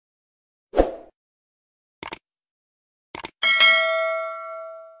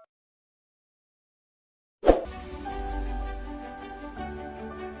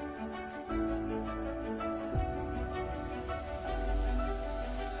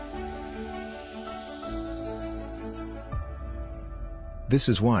This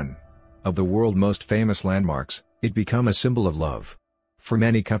is one of the world's most famous landmarks. It became a symbol of love for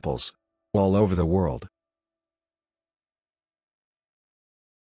many couples all over the world.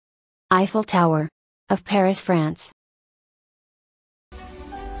 Eiffel Tower of Paris, France.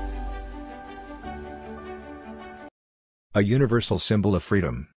 A universal symbol of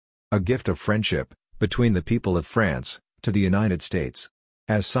freedom. A gift of friendship between the people of France to the United States,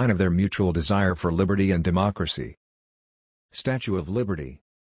 as sign of their mutual desire for liberty and democracy. Statue of Liberty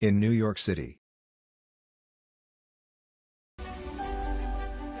in New York City.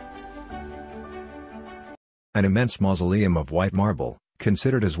 An immense mausoleum of white marble,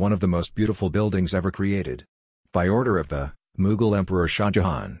 considered as one of the most beautiful buildings ever created. By order of the Mughal Emperor Shah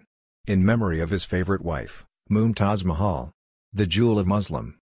Jahan. In memory of his favorite wife, Mumtaz Mahal. The jewel of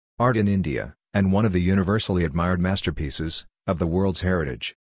Muslim art in India, and one of the universally admired masterpieces of the world's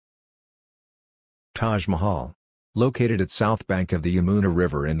heritage. Taj Mahal. Located at south bank of the Yamuna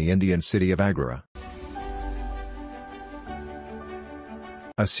River in the Indian city of Agra.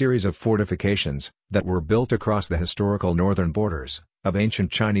 A series of fortifications that were built across the historical northern borders of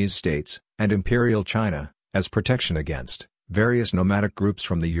ancient Chinese states and Imperial China, as protection against various nomadic groups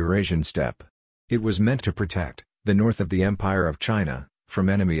from the Eurasian steppe. It was meant to protect the north of the Empire of China from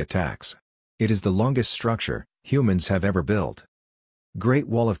enemy attacks. It is the longest structure humans have ever built. Great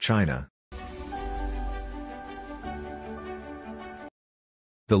Wall of China.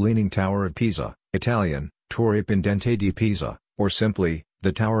 The Leaning Tower of Pisa, Italian, Torre Pendente di Pisa, or simply,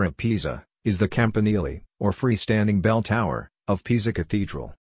 the Tower of Pisa, is the campanile, or freestanding bell tower, of Pisa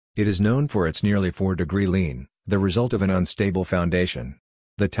Cathedral. It is known for its nearly 4-degree lean, the result of an unstable foundation.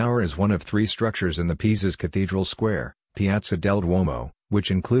 The tower is one of 3 structures in the Pisa's Cathedral Square, Piazza del Duomo,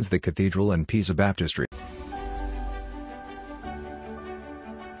 which includes the cathedral and Pisa Baptistry.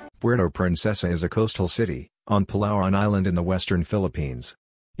 Puerto Princesa is a coastal city, on Palawan Island in the western Philippines.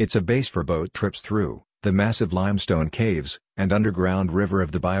 It's a base for boat trips through the massive limestone caves and underground river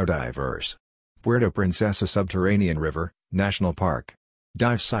of the biodiverse Puerto Princesa Subterranean River National Park.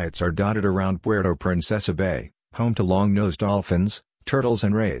 Dive sites are dotted around Puerto Princesa Bay, home to long-nosed dolphins, turtles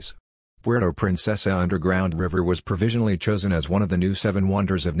and rays. Puerto Princesa Underground River was provisionally chosen as one of the new 7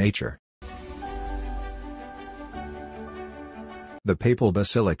 wonders of nature. The Papal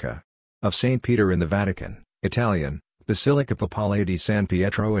Basilica of St. Peter in the Vatican, Italian, Basilica Papale di San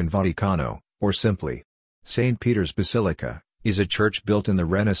Pietro in Vaticano, or simply, St. Peter's Basilica, is a church built in the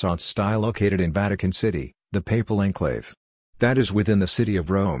Renaissance style located in Vatican City, the Papal Enclave. That is within the city of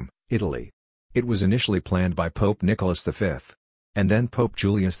Rome, Italy. It was initially planned by Pope Nicholas V. And then Pope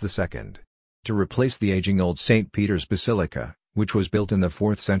Julius II. To replace the aging old St. Peter's Basilica, which was built in the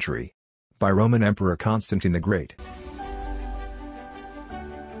 4th century by Roman Emperor Constantine the Great.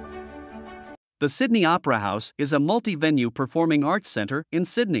 The Sydney Opera House is a multi-venue performing arts centre in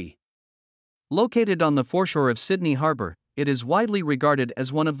Sydney. Located on the foreshore of Sydney Harbour, it is widely regarded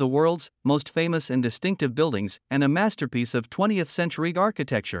as one of the world's most famous and distinctive buildings and a masterpiece of 20th-century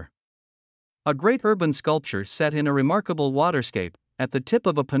architecture. A great urban sculpture set in a remarkable waterscape, at the tip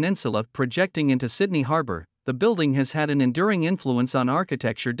of a peninsula projecting into Sydney Harbour, the building has had an enduring influence on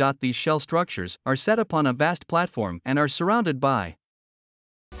architecture. These shell structures are set upon a vast platform and are surrounded by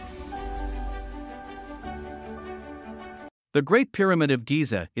the Great Pyramid of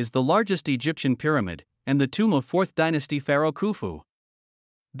Giza is the largest Egyptian pyramid, and the tomb of 4th dynasty pharaoh Khufu.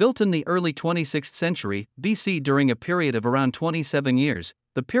 Built in the early 26th century BC during a period of around 27 years,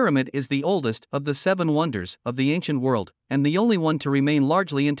 the pyramid is the oldest of the 7 wonders of the ancient world, and the only one to remain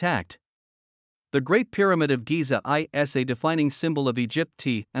largely intact. The Great Pyramid of Giza is a defining symbol of Egypt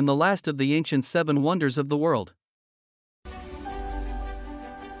and the last of the ancient 7 wonders of the world.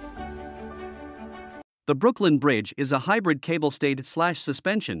 The Brooklyn Bridge is a hybrid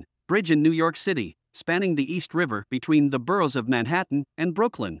cable-stayed/suspension bridge in New York City, spanning the East River between the boroughs of Manhattan and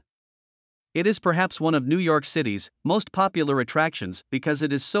Brooklyn. It is perhaps one of New York City's most popular attractions because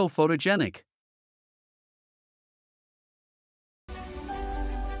it is so photogenic.